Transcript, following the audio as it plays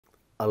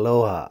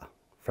Aloha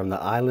from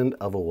the island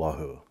of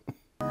Oahu.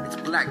 It's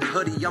Black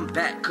Hoody, I'm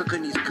back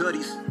cooking these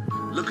goodies.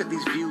 Look at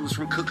these views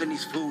from cooking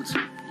these foods,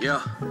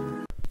 yeah.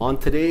 On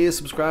today's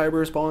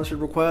subscriber sponsored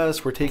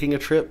request, we're taking a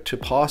trip to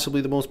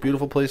possibly the most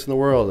beautiful place in the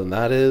world, and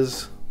that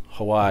is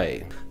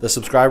Hawaii. The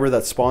subscriber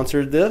that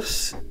sponsored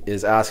this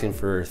is asking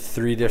for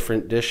 3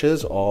 different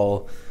dishes,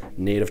 all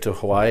native to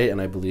Hawaii,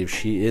 and I believe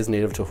she is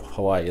native to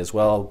Hawaii as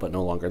well, but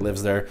no longer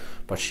lives there.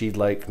 But she'd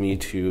like me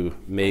to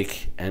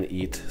make and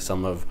eat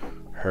some of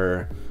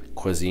her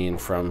cuisine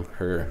from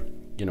her,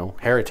 you know,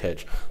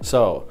 heritage.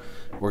 So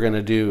we're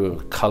gonna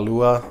do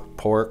Kalua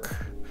pork,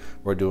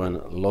 we're doing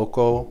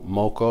Loco,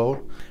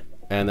 Moco,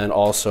 and then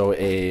also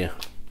a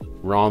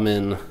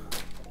ramen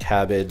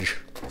cabbage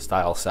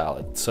style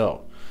salad.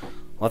 So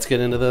let's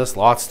get into this.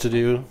 Lots to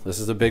do. This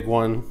is a big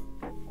one.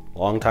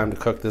 Long time to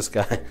cook this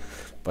guy,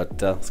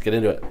 but let's get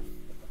into it.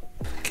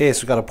 Okay,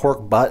 so we got a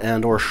pork butt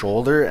and or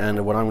shoulder,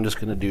 and what I'm just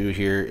gonna do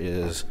here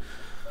is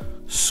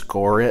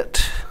score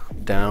it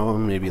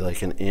down maybe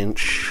like an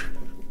inch.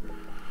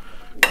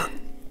 I'm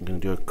gonna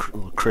do a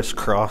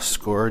crisscross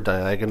score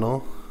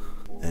diagonal,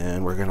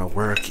 and we're gonna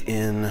work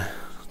in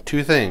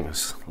 2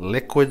 things: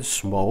 liquid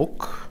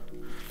smoke,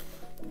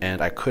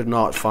 and I could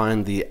not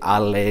find the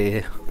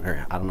ale,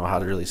 or I don't know how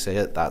to really say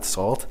it, that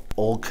salt.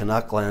 Old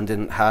Canuck Land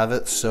didn't have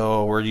it,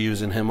 so we're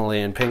using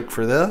Himalayan pink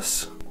for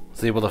this. I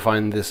was able to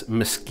find this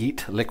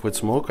mesquite liquid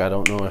smoke. I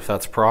don't know if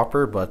that's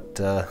proper, but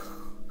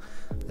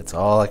it's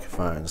all I could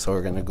find. So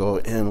we're gonna go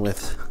in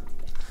with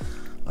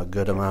a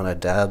good amount of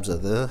dabs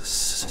of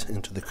this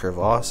into the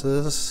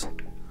crevasses.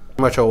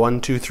 Pretty much a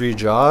 1, 2, 3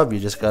 job. You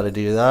just gotta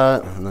do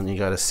that, and then you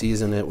gotta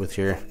season it with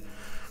your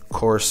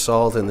coarse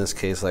salt. In this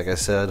case, like I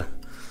said,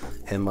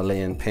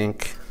 Himalayan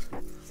pink.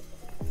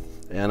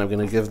 And I'm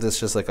gonna give this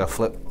just like a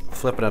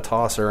flip and a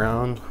toss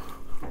around.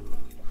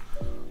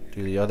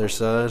 Do the other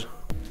side.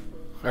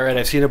 All right,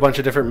 I've seen a bunch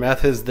of different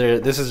methods there.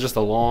 This is just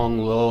a long,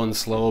 low and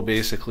slow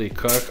basically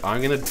cook.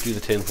 I'm gonna do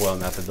the tinfoil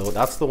method though.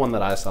 That's the one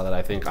that I saw that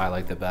I think I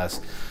like the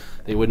best.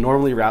 They would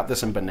normally wrap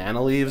this in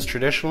banana leaves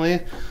traditionally,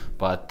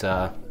 but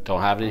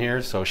don't have it in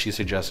here, so she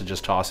suggested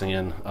just tossing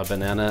in a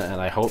banana, and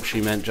I hope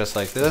she meant just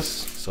like this,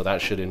 so that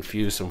should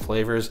infuse some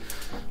flavors.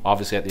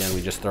 Obviously at the end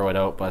we just throw it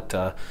out, but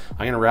I'm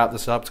gonna wrap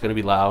this up. It's gonna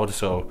be loud,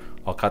 so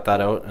I'll cut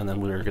that out, and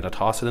then we're gonna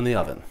toss it in the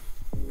oven.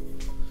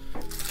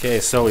 Okay,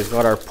 so we've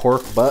got our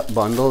pork butt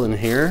bundle in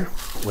here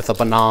with a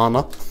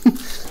banana,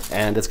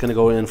 and it's gonna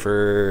go in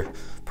for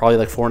probably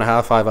like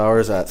 4.5, 5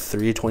 hours at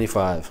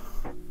 325.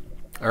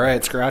 All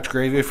right, scratch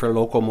gravy for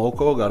Loco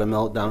Moco. Got to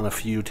melt down a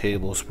few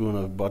tablespoons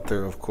of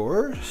butter, of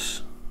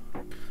course.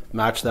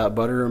 Match that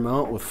butter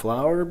amount with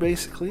flour,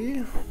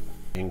 basically.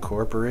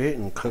 Incorporate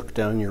and cook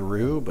down your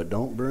roux, but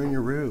don't burn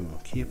your roux.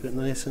 Keep it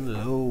nice and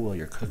low while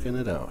you're cooking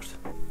it out.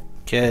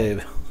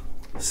 Okay,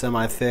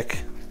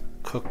 semi-thick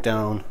cooked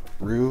down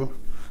roux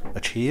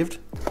achieved.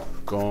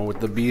 Going with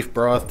the beef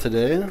broth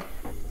today.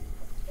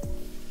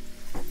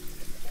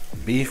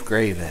 Beef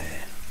gravy.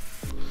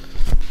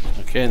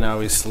 Okay, now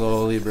we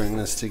slowly bring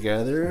this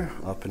together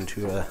up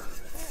into a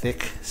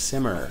thick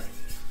simmer.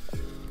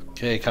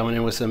 Okay, coming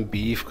in with some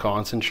beef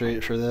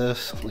concentrate for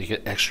this. You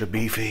get extra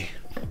beefy.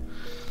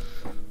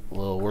 A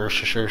little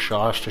Worcestershire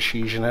sauce to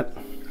season it.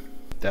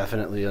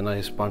 Definitely a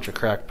nice bunch of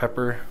cracked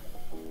pepper.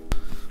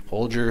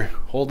 Hold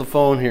the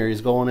phone here. He's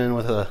going in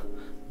with a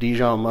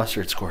Dijon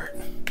mustard squirt.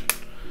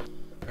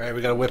 All right,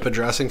 we got a whip of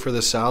dressing for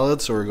the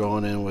salad, so we're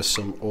going in with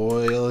some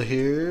oil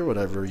here,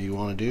 whatever you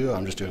want to do.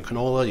 I'm just doing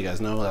canola, you guys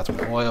know that's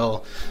my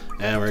oil.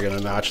 And we're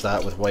gonna match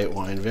that with white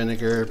wine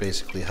vinegar,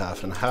 basically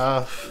half and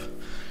half.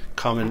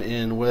 Coming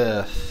in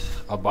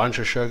with a bunch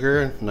of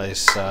sugar,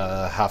 nice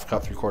 1/2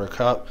 cup, 3/4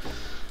 cup.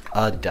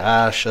 A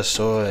dash of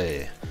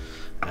soy,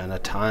 and a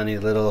tiny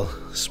little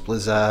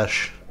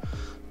splizash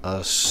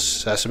of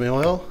sesame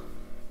oil.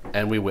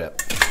 And we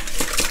whip.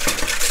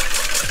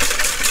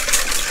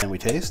 And we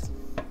taste.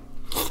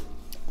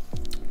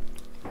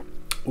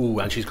 Ooh,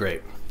 and she's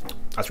great.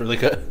 That's really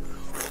good.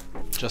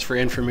 Just for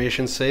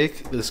information's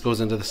sake, this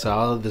goes into the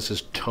salad. This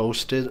is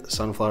toasted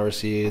sunflower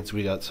seeds.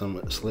 We got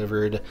some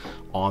slivered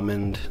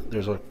almond.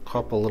 There's a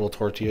couple little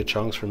tortilla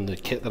chunks from the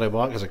kit that I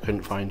bought because I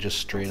couldn't find just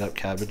straight up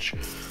cabbage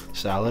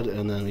salad.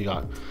 And then we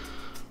got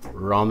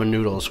ramen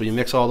noodles. So you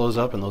mix all those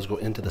up and those go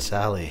into the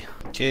salad.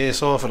 Okay,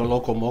 so for the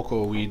Loco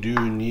Moco, we do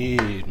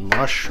need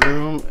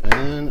mushroom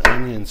and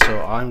onion. So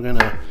I'm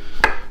gonna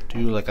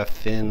do like a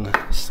thin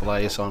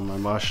slice on my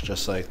mush,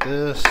 just like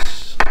this.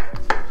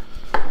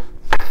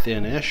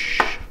 Thin-ish.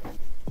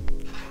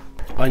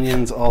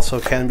 Onions also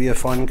can be a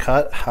fun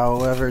cut,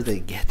 however, they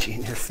get you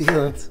in your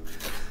feelings.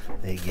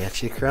 They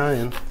get you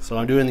crying. So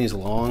I'm doing these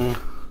long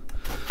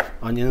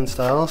onion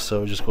style,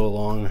 so just go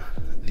along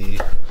the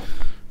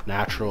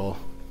natural,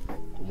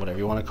 whatever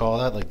you want to call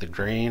that, like the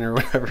grain or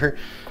whatever.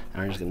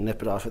 And we're just gonna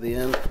nip it off at the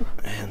end.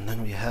 And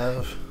then we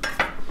have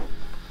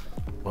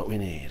what we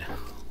need,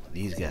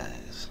 these guys.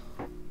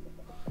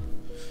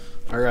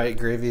 All right,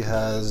 gravy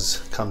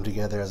has come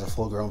together as a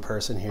full-grown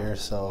person here,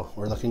 so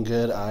we're looking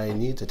good. I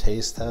need to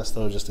taste test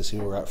though, just to see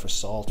where we're at for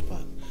salt,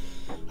 but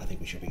I think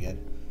we should be good.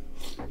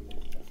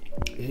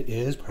 It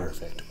is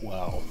perfect.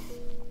 Wow.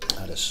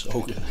 That is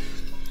so good.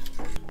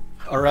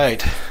 All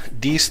right,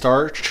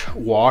 de-starched,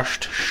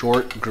 washed,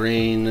 short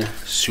grain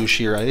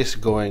sushi rice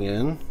going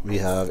in. We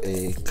have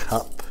a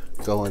cup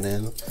going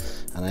in,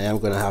 and I am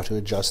going to have to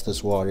adjust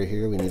this water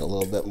here. We need a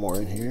little bit more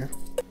in here.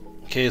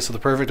 Okay, so the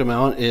perfect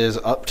amount is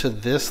up to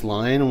this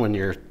line when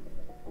your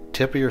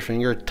tip of your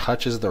finger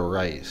touches the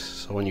rice.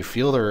 So when you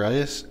feel the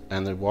rice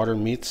and the water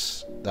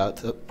meets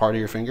that part of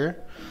your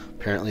finger,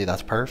 apparently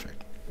that's perfect.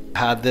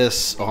 Had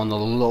this on the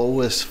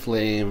lowest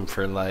flame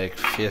for like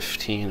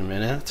 15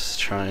 minutes,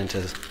 trying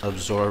to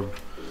absorb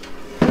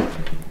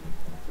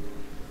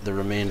the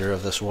remainder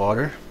of this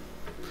water.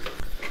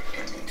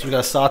 So we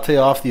gotta saute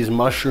off these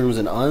mushrooms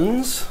and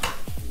onions.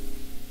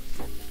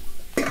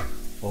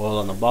 Oil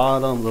on the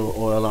bottom, little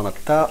oil on the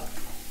top.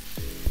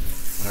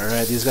 All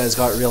right, these guys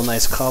got real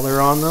nice color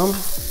on them.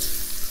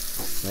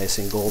 Nice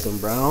and golden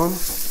brown,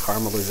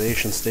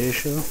 caramelization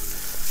station,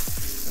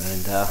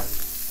 and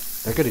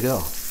they're good to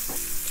go.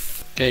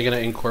 Okay, you're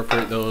gonna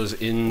incorporate those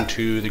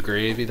into the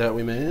gravy that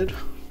we made.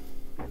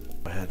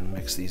 Go ahead and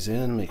mix these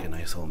in, make a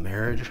nice little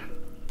marriage.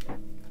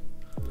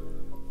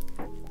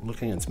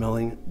 Looking and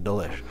smelling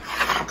delish.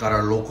 Got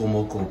our Loco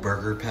Moco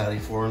burger patty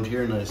formed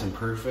here, nice and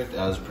perfect.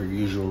 As per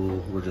usual,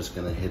 we're just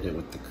gonna hit it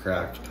with the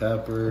cracked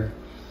pepper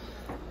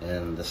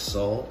and the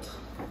salt.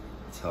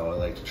 That's how I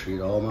like to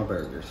treat all my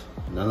burgers.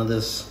 None of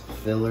this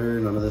filler,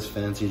 none of this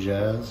fancy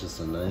jazz, just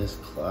a nice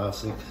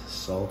classic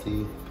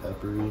salty,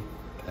 peppery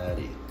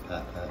patty.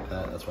 Pat,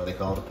 that's why they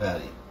call it a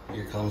patty.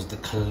 Here comes the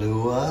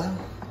Kalua.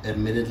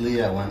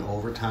 Admittedly, I went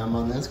overtime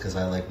on this because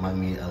I like my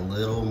meat a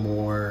little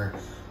more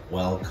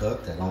well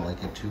cooked. I don't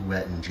like it too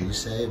wet and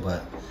juicy,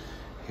 but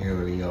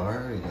here we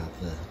are. We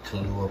got the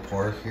Kalua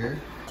pork here.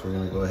 So we're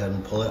gonna go ahead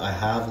and pull it. I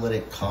have let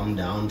it come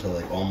down to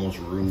like almost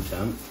room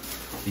temp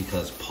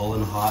because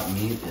pulling hot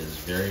meat is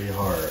very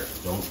hard.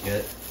 Don't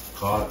get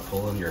caught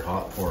pulling your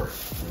hot pork,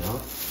 you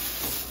know?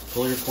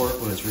 Pull your pork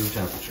when it's room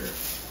temperature.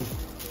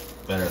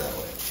 Better that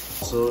way.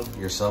 Also,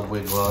 your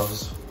Subway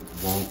gloves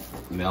won't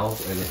melt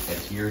and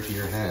adhere to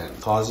your hand,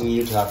 causing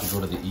you to have to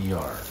go to the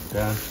ER,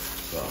 okay?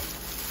 So,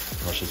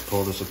 let's just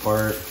pull this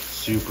apart.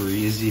 Super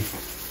easy,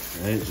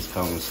 right? It just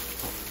comes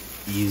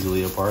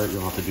easily apart. You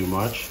don't have to do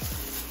much.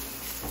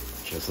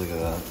 Just look at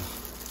that.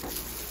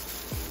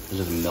 It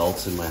just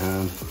melts in my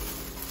hand.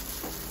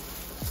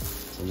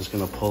 So I'm just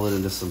gonna pull it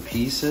into some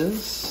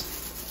pieces,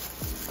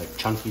 like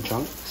chunky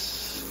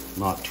chunks,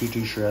 not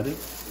too shredded,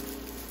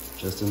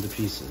 just into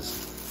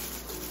pieces.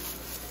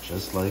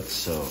 Just like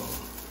so.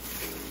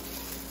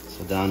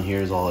 So down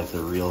here is all like the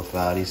real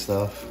fatty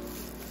stuff.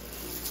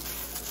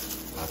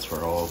 That's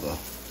where all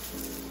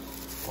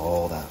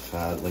that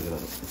fat, look at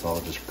it, it's all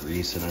just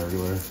greasing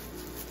everywhere.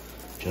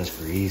 Just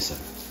greasing.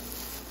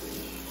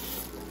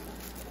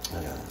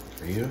 I got it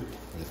for you.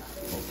 Look at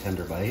that little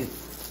tender bite.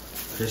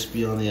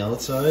 Crispy on the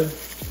outside,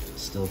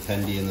 still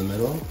tendy in the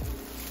middle.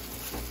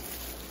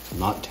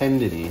 Not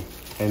tendony,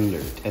 tender,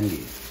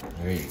 tendy.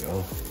 There you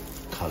go.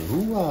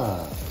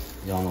 Kalua.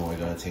 Y'all know I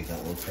gotta take that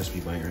little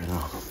crispy bite right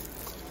now.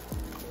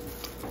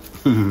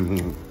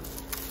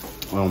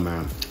 Oh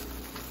man.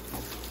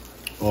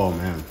 Oh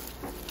man.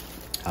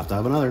 Have to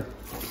have another.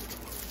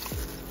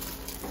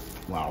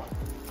 Wow.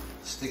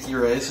 Sticky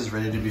rice is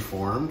ready to be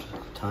formed.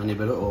 Tiny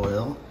bit of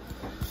oil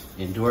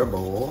into our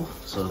bowl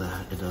so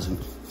that it doesn't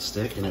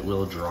stick, and it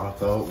will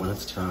drop out when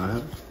it's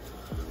time.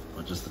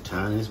 But just the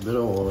tiniest bit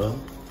of oil.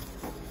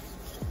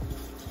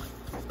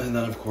 And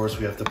then of course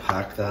we have to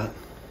pack that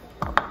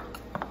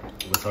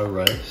with our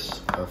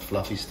rice, our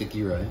fluffy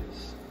sticky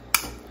rice.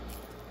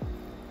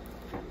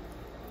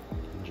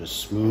 And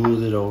just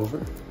smooth it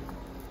over.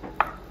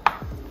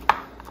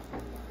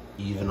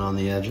 Even on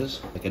the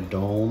edges, like a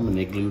dome, an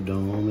igloo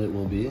dome it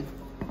will be.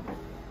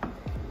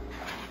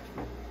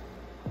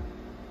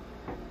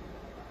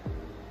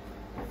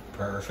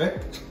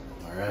 Perfect.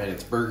 All right,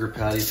 it's burger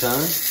patty time.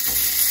 Maybe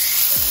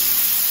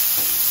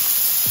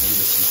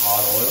some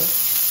hot oil.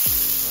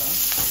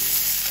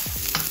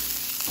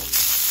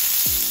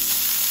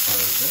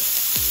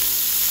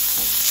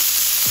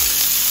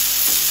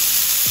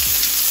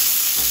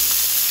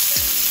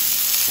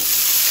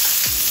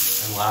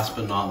 And last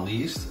but not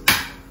least,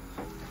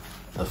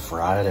 the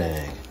fried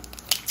egg.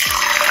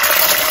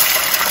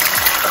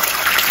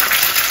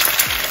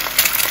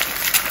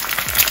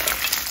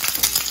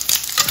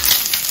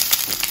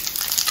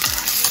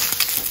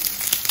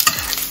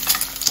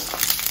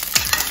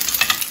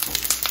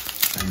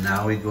 And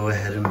now we go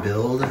ahead and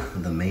build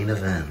the main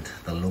event,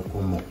 the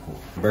Loco Moco.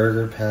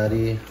 Burger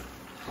patty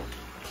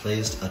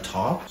placed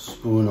atop.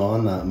 Spoon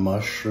on that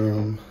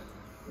mushroom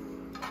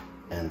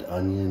and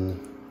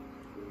onion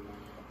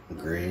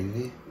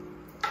gravy.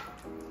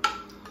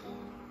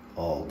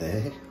 All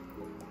day.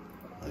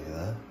 Look at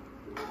that.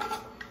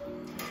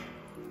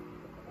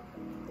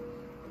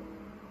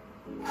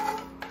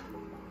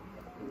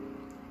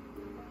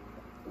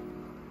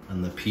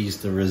 And the piece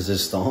de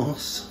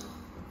resistance,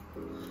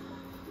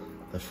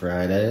 the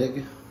fried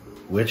egg,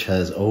 which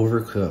has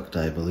overcooked,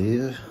 I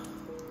believe.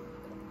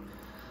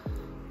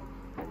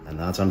 And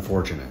that's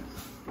unfortunate.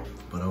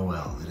 but oh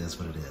well, it is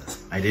what it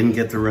is. I didn't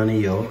get the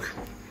runny yolk.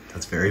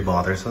 That's very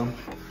bothersome,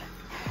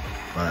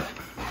 but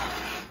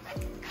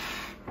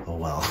oh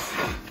well.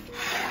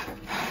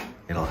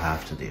 It'll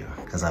have to do,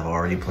 because I've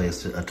already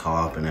placed it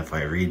atop, and if I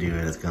redo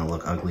it, it's gonna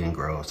look ugly and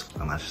gross,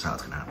 and that's just how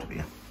it's gonna have to be.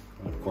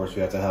 Of course,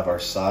 we have to have our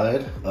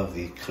side of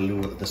the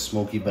Kalua, the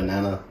smoky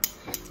banana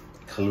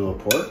Kalua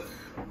pork,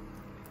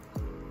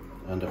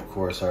 and of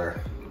course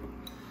our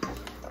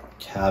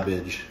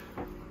cabbage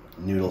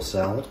noodle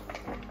salad.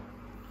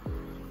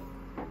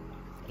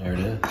 There it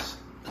is,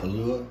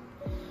 Kalua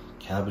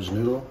cabbage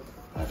noodle.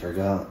 I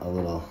forgot a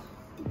little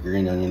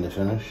green onion to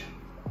finish.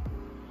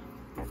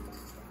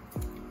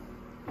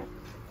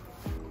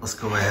 Let's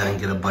go ahead and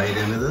get a bite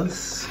into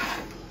this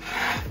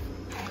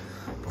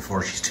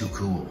before she's too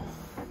cool.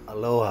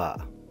 Aloha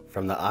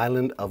from the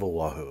island of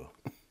Oahu.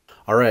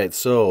 All right,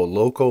 so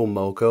Loco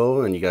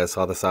Moco, and you guys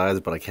saw the size,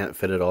 but I can't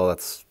fit it all.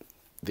 That's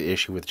the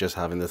issue with just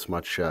having this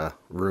much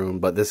room.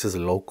 But this is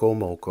Loco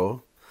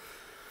Moco,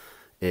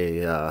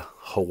 a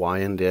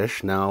Hawaiian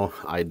dish. Now,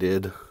 I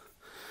did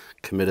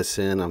commit a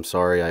sin. I'm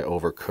sorry, I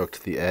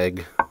overcooked the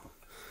egg.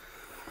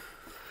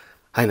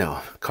 I know,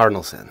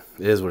 cardinal sin.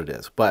 It is what it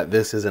is. But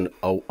this is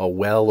a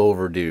well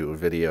overdue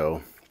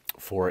video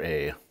for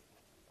a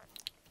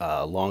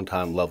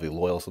long-time, lovely,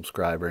 loyal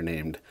subscriber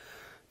named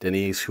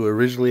Denise, who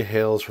originally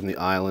hails from the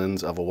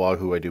islands of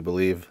Oahu, I do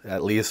believe,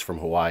 at least from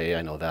Hawaii,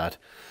 I know that.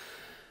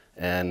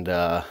 And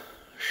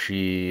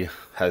she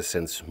has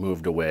since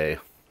moved away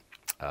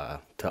to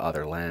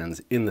other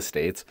lands in the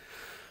States,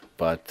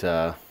 but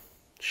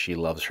she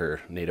loves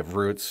her native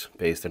roots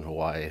based in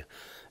Hawaii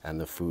and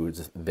the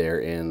foods there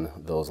in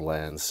those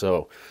lands.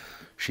 So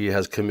she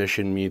has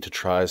commissioned me to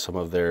try some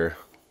of their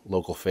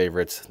local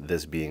favorites,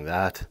 this being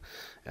that,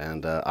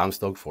 and I'm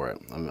stoked for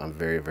it. I'm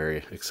very,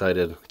 very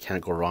excited.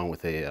 Can't go wrong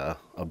with a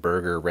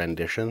burger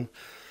rendition.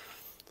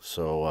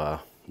 So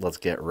let's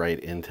get right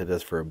into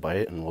this for a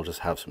bite, and we'll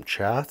just have some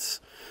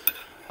chats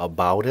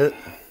about it.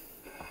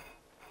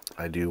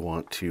 I do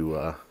want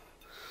to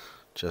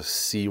just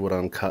see what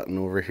I'm cutting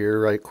over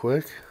here right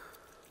quick.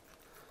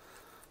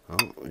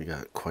 Oh, we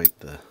got quite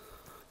the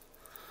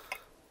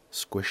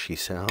squishy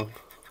sound.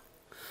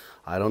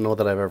 I don't know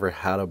that I've ever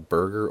had a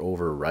burger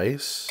over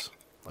rice.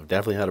 I've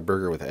definitely had a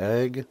burger with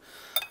egg.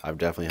 I've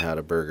definitely had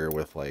a burger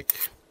with like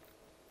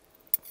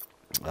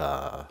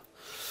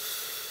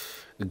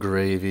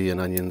gravy and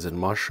onions and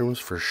mushrooms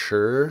for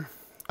sure.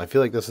 I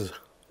feel like this is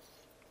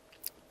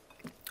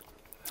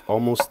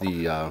almost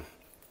the,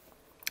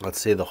 let's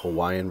say the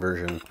Hawaiian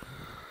version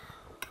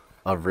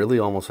of really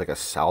almost like a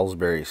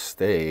Salisbury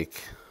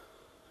steak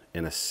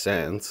in a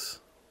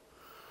sense,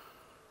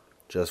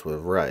 just with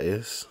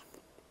rice.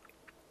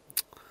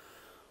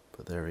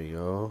 But there we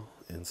go,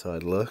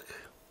 inside look.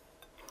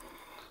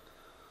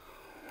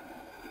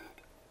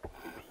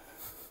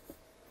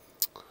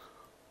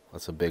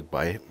 That's a big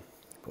bite,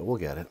 but we'll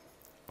get it.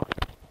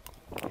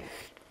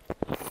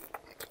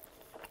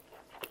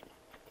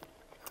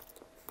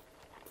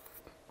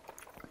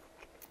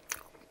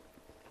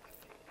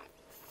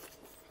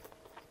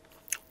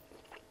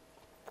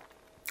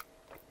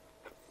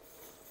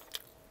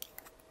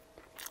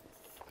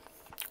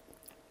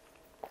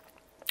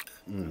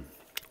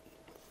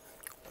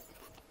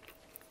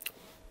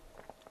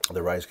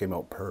 The rice came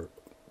out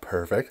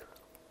perfect,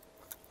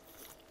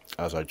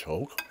 as I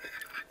choke.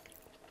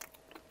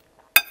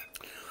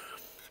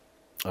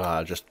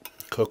 Just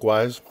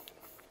cook-wise,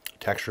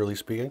 texturally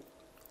speaking.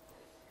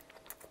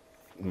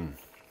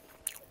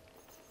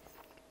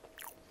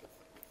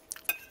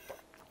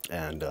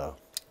 And out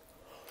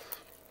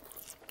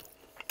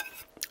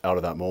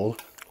of that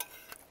mold,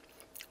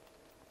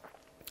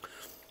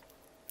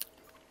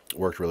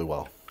 worked really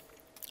well.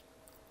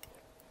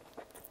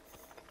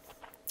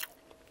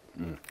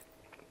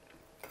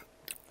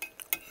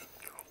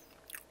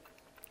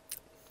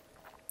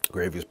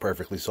 Gravy is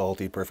perfectly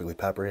salty, perfectly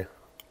peppery.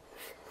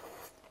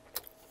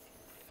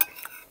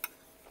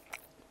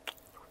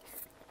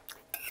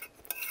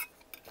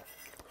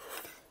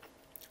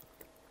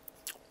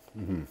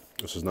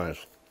 This is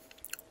nice.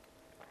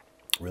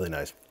 Really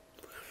nice.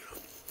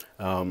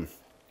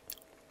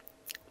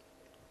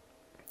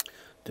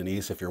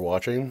 Denise, if you're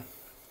watching,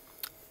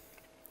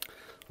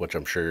 which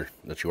I'm sure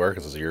that you are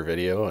because it's your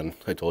video, and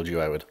I told you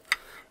I would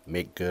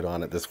make good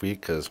on it this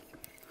week, because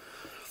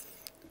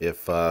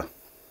if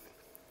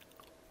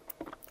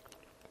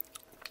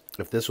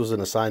this was an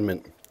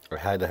assignment or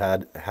had to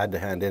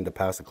hand in to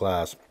pass the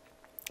class,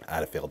 I'd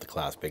have failed the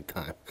class big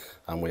time.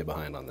 I'm way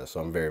behind on this,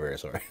 so I'm very, very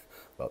sorry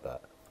about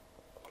that.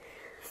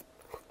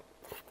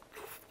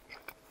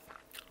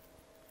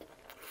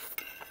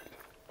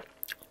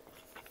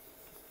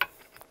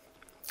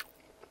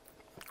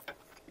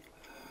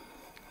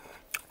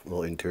 A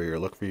little interior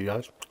look for you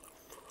guys.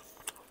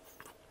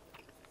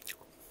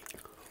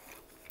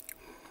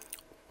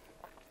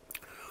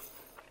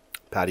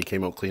 Patty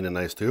came out clean and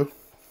nice too.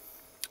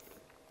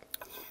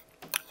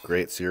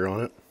 Great sear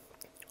on it.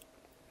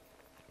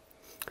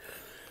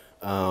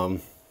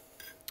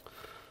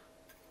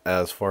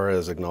 as far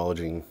as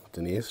acknowledging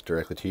Denise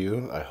directly to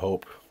you, I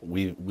hope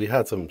we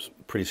had some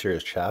pretty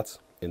serious chats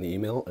in the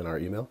email, in our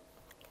email.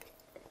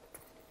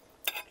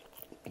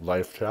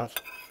 Live chats.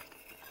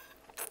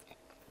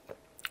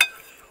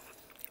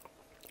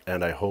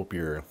 And I hope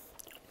you're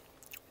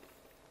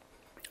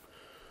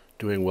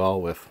doing well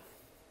with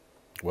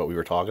what we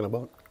were talking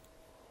about.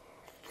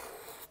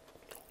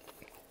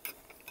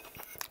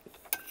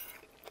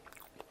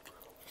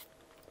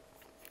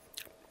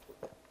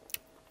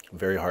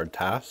 Very hard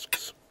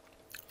tasks,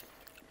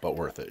 but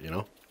worth it, you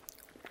know?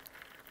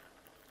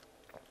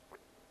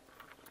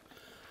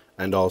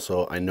 And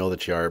also, I know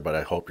that you are, but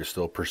I hope you're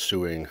still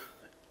pursuing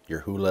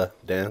your hula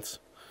dance,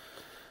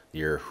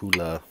 your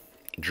hula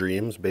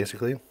dreams,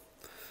 basically.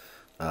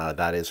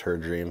 That is her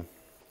dream,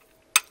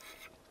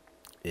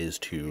 is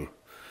to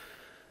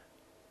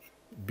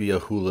be a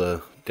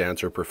hula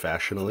dancer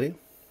professionally,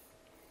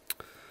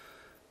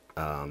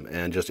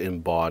 and just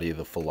embody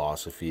the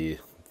philosophy,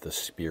 the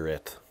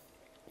spirit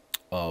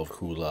of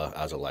hula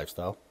as a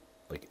lifestyle,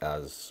 like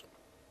as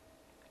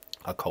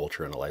a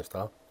culture and a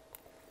lifestyle.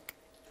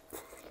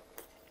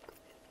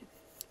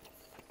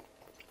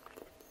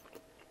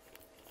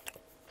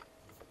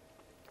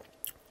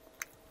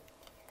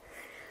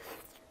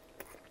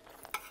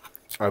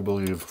 I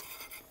believe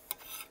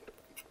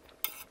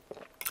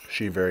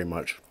she very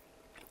much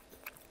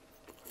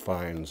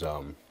finds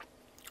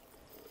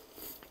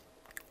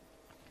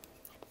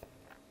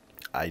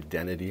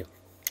identity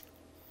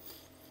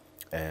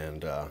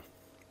and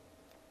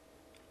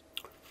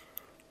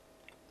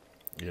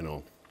you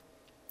know,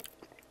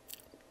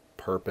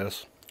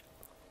 purpose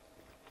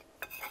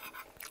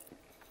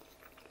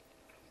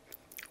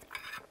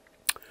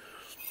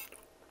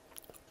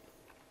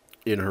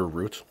in her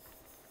roots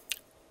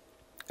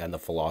and the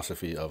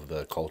philosophy of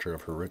the culture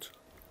of her roots.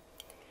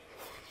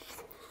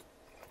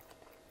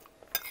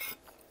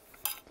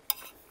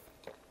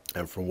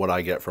 And from what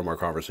I get from our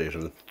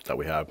conversation that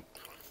we had,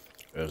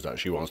 is that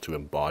she wants to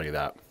embody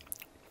that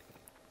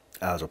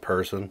as a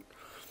person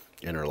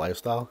in her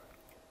lifestyle.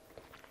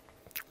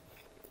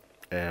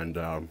 And,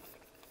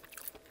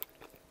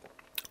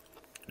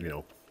 you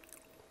know,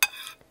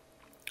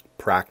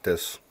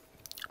 practice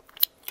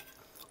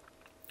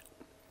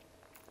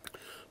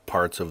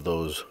parts of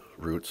those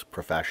roots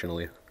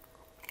professionally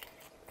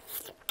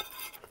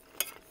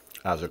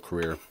as a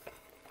career,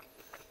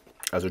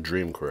 as a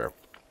dream career.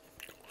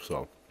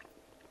 So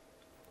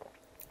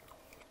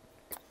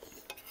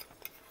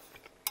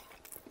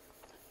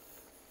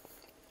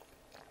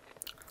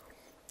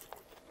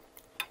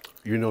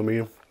you know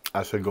me,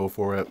 I say go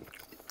for it.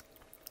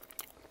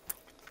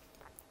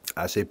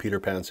 I say Peter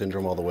Pan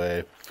syndrome all the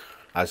way.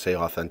 I say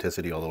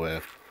authenticity all the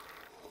way.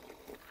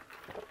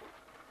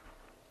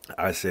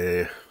 I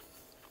say,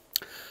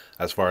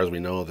 as far as we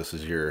know, this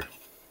is your,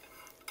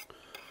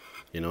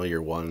 you know,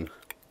 your one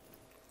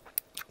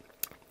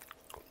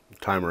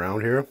time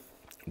around here,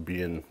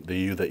 being the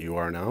you that you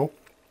are now.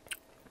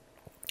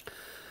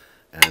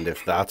 And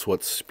if that's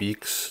what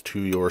speaks to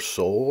your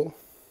soul,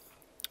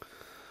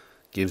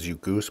 gives you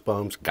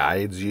goosebumps,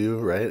 guides you,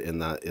 right, in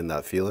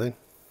that feeling,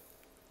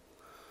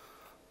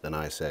 then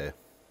I say,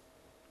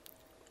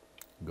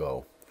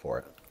 go for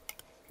it.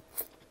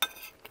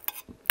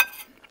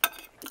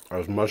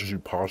 As much as you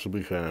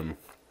possibly can,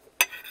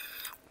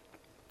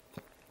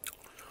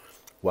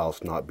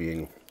 whilst not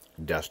being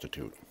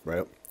destitute,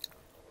 right?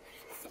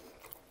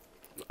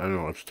 I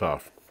know, it's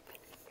tough.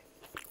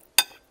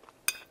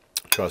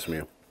 Trust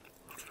me.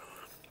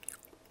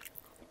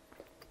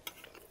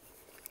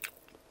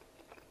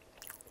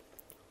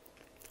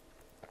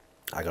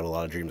 I got a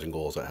lot of dreams and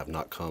goals that have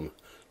not come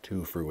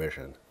to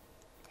fruition.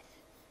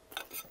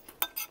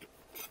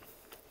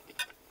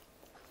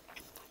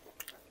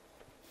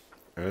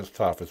 And it's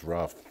tough, it's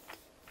rough.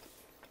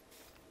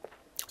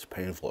 It's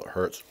painful, it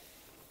hurts.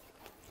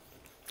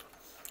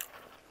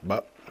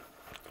 But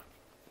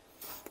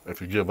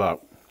if you give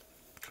up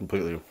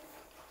completely,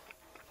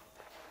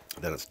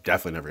 then it's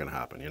definitely never gonna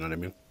happen, you know what I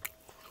mean?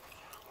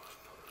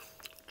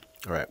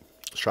 All right,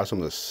 let's try some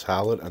of this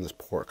salad and this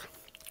pork.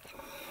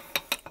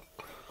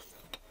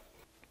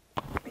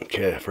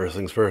 Okay, first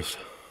things first.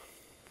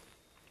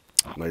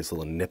 Nice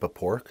little nip of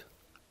pork.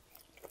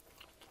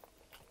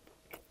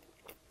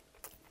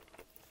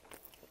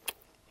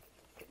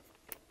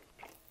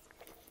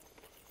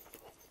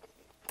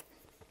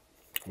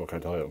 What can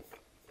I tell you?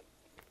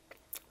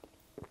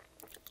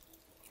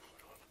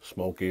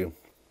 Smoky,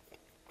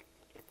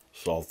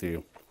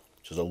 salty,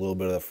 just a little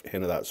bit of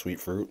hint of that sweet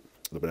fruit,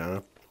 the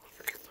banana.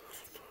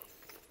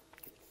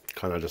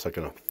 Kind of just like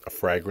a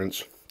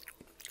fragrance.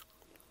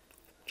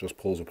 Just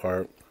pulls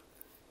apart.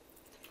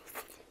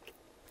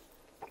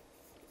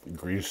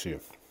 Greasy,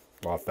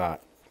 a lot of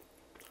fat.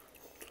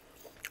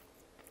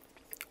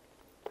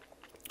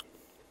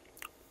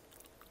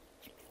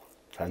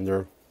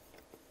 Tender.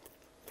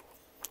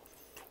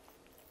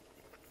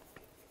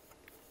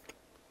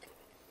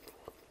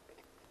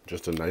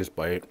 Just a nice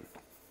bite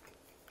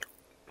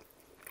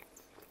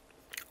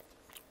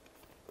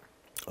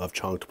of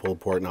chunked pulled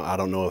pork. Now, I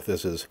don't know if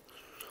this is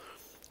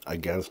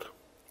against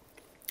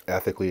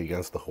ethically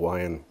against the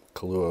Hawaiian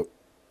Kalua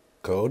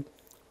code.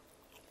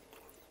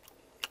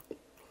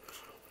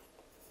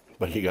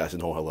 But you guys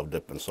know I love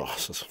dipping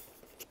sauces.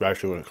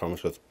 Especially when it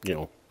comes with, you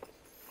know,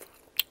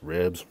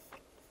 ribs.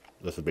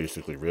 This is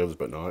basically ribs,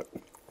 but not.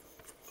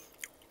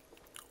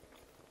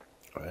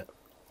 Alright.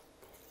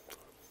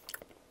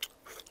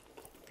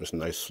 Just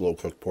nice slow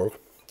cooked pork.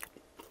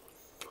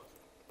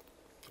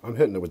 I'm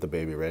hitting it with the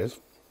baby rays.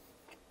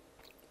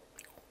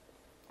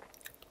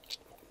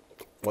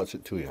 What's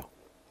it to you?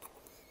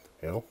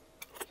 You know?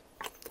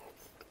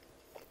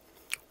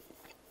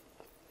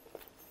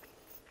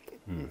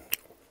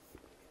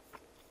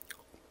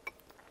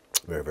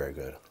 Very, very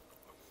good.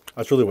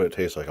 That's really what it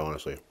tastes like,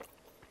 honestly.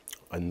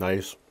 A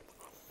nice,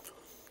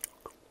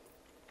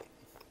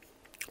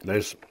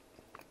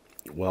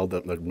 well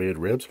done, like made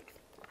ribs,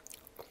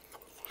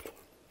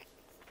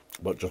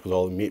 but just with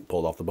all the meat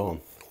pulled off the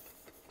bone.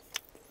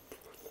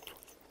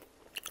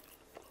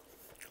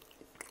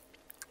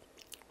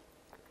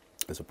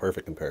 It's a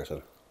perfect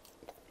comparison.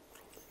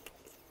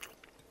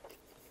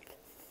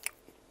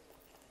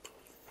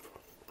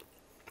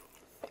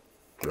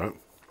 Right?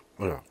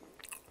 Oh yeah.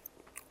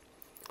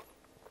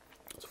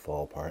 It's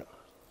fall apart.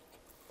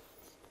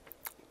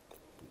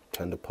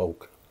 Tend to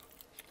poke.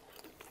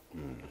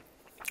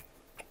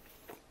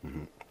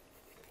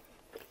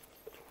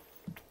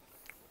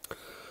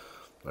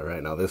 All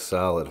right, now this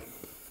salad.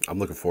 I'm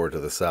looking forward to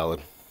this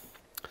salad.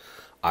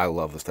 I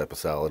love this type of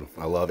salad.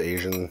 I love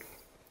Asian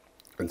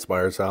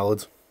inspired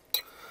salads.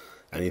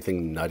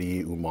 Anything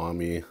nutty,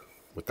 umami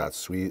with that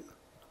sweet.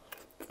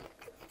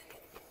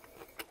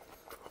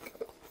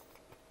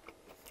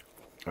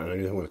 And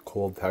anything with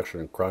cold texture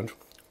and crunch.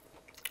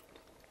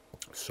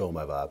 So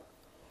my vibe.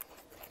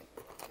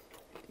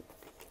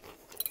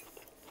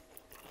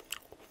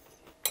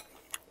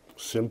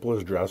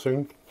 Simplest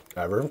dressing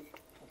ever.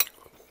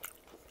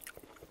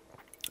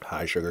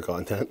 High sugar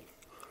content,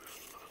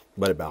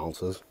 but it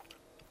balances.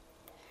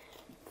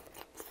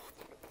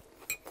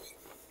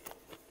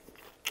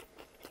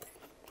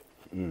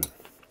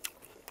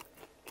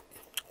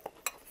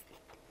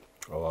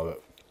 I love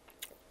it.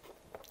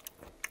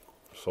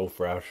 So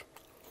fresh.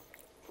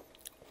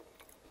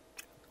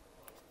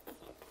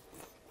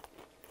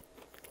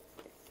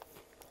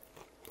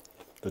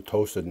 The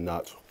toasted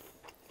nuts.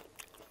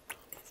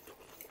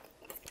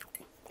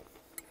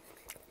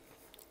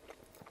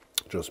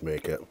 Just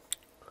make it.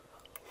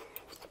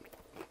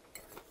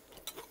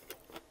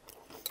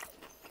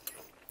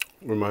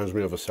 Reminds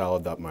me of a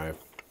salad that my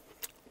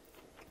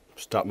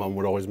stepmom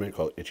would always make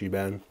called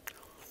Ichiban.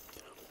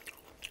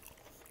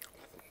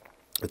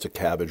 It's a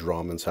cabbage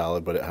ramen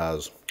salad, but it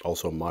has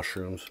also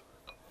mushrooms.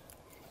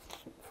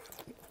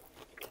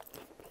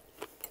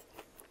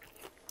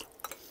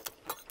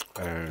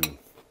 And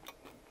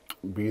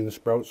bean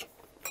sprouts.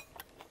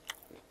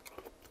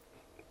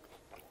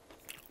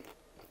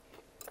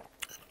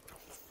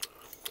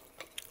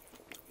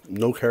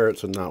 No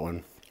carrots in that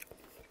one.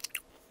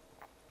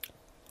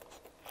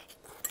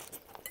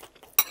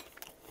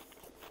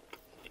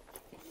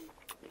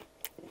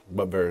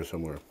 But very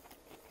similar.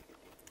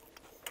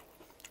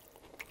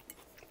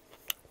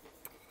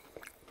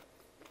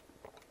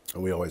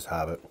 And we always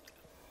have it.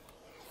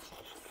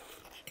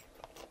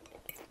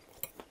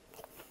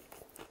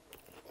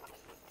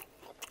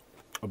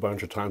 A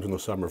bunch of times in the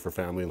summer for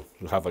family.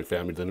 We'll have like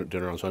family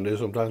dinner on Sundays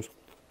sometimes.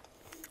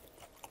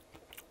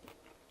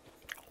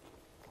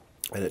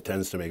 And it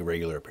tends to make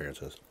regular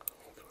appearances.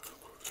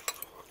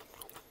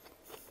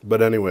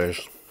 But anyways,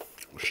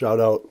 shout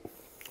out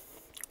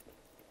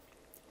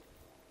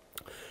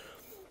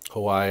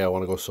Hawaii. I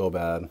want to go so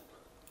bad.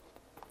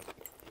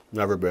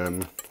 Never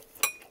been.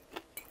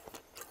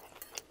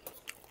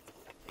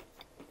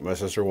 My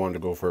sister wanted to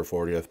go for her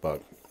 40th,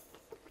 but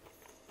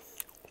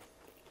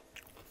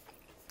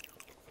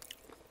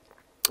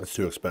it's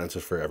too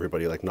expensive for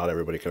everybody. Like, not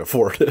everybody can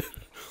afford it.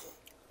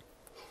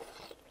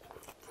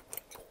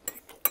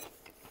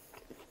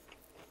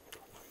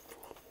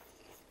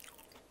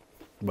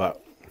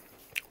 But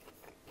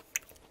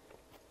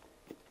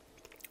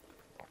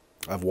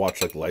I've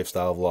watched like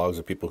lifestyle vlogs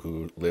of people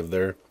who live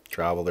there,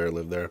 travel there,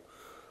 live there.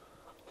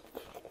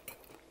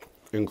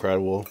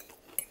 Incredible.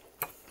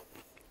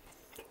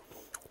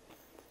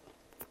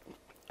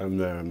 And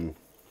then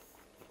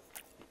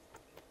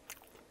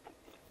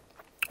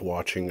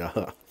watching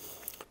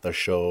the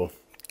show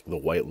The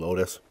White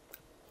Lotus,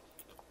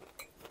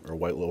 or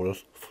White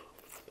Lotus.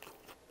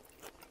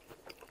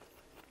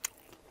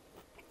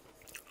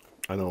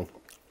 I know,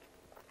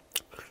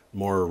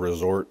 more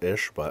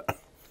resort-ish, but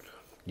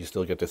you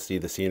still get to see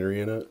the scenery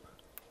in it.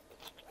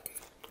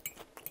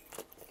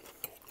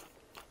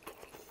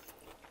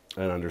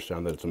 And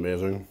understand that it's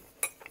amazing.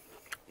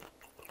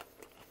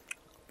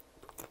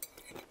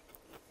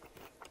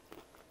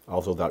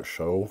 Also, that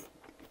show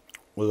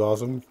was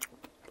awesome,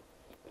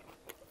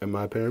 in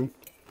my opinion.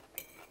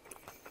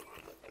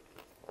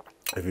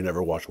 If you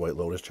never watched White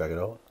Lotus, check it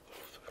out.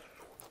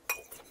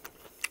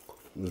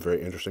 It was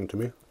very interesting to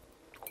me.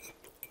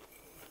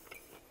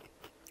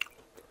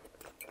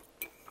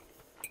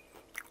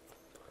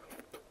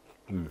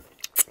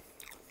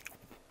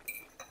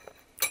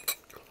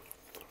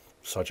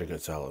 Such a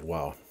good salad.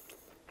 Wow.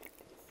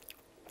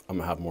 I'm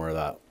gonna have more of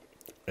that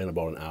in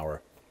about an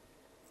hour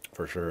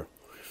for sure.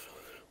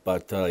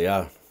 But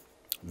yeah,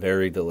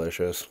 very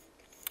delicious.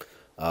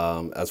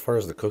 As far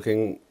as the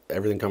cooking,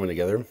 everything coming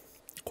together,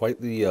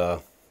 quite the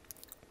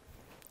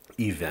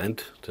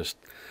event. Just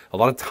a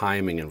lot of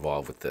timing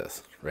involved with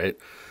this, right?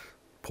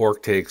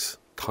 Pork takes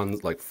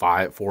tons, like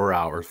 5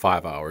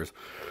 hours,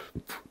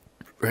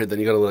 right? Then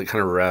you gotta like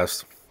kind of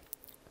rest,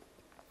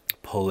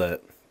 pull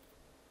it.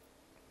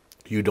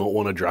 You don't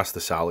want to dress the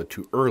salad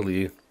too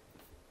early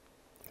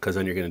because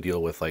then you're going to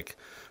deal with like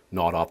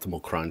not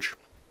optimal crunch,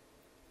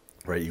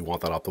 right? You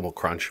want that optimal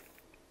crunch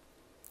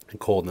and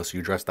coldness.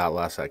 You dress that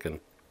last second.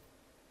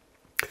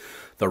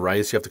 The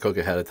rice you have to cook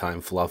ahead of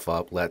time, fluff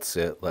up, let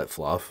sit, let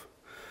fluff.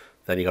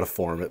 Then you got to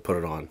form it, put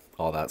it on,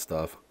 all that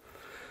stuff.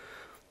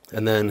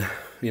 And then,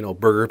 you know,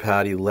 burger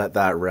patty, let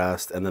that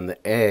rest. And then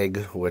the egg,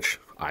 which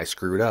I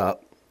screwed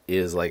up,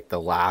 is like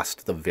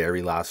the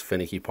very last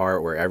finicky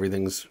part where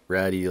everything's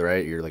ready,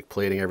 right? You're like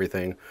plating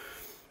everything.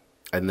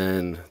 And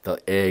then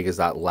the egg is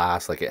that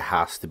last, like it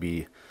has to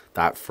be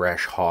that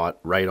fresh, hot,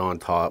 right on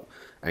top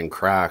and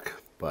crack.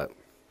 But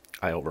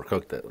I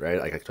overcooked it, right?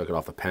 Like I took it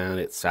off the pan,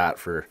 it sat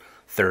for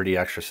 30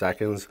 extra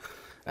seconds.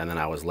 And then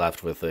I was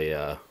left with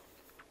a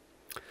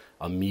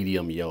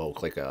medium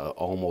yolk, like a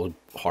almost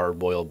hard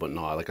boiled, but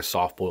not like a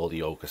soft boiled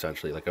yolk,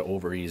 essentially, like an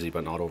over easy,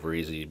 but not over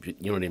easy.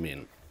 You know what I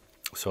mean?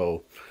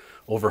 So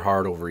over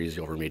hard, over easy,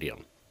 over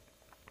medium,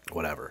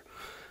 whatever.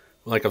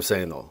 Like I'm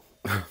saying though,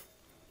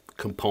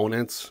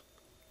 components,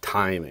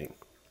 timing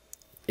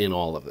in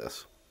all of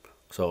this.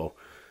 So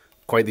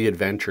quite the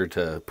adventure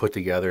to put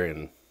together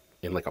in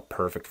like a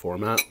perfect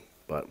format,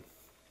 but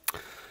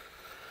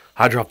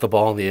I dropped the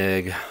ball in the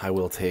egg. I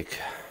will take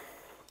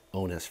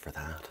onus for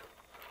that.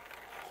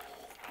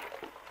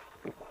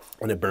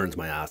 And it burns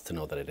my ass to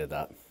know that I did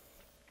that.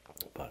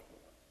 But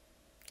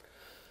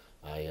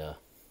I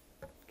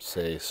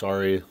say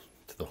sorry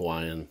to the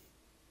Hawaiian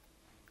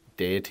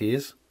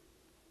deities,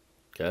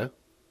 okay?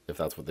 If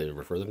that's what they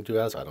refer them to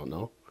as, I don't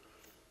know.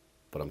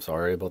 But I'm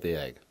sorry about the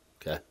egg,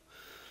 okay?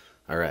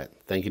 All right.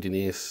 Thank you,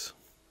 Denise.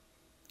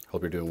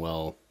 Hope you're doing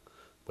well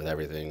with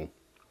everything.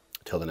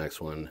 Till the next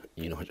one,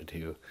 you know what to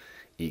do.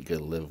 Eat good,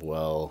 live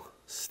well,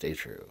 stay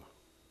true.